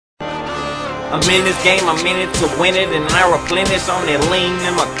I'm in this game, I'm in it to win it, and I replenish on that lean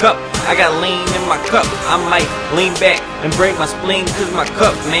in my cup. I got lean in my cup. I might lean back and break my spleen cause my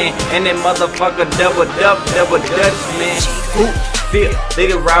cup, man. And that motherfucker double Dutch, man. Ooh, feel,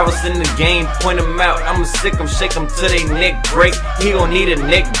 they the rivals in the game, point them out. I'ma sick them, shake them till they neck break. He gon' need a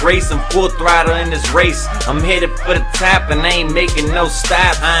neck brace, I'm full throttle in this race. I'm headed for the top and I ain't making no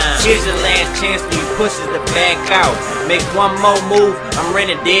stop. Here's your last chance for you pushes to back out. Make one more move, I'm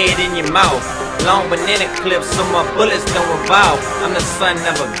running dead in your mouth. Long banana clips so my bullets don't revolve. I'm the son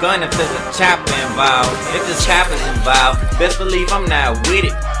of a gun if there's a chopper involved. If the chopper's involved, best believe I'm not with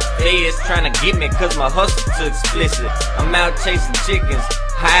it. They is trying to get me cause my hustle too explicit. I'm out chasing chickens,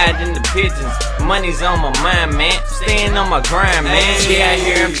 hiding the pigeons. Money's on my mind, man, staying on my grind, man. Yeah, I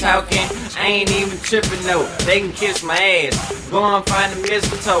hear him talking, I ain't even tripping, no. They can kiss my ass, go and find the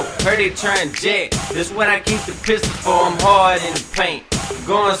mistletoe. Heard they trying jet, this what I keep the pistol for. I'm hard in the paint,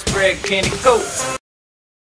 go and spread candy coat.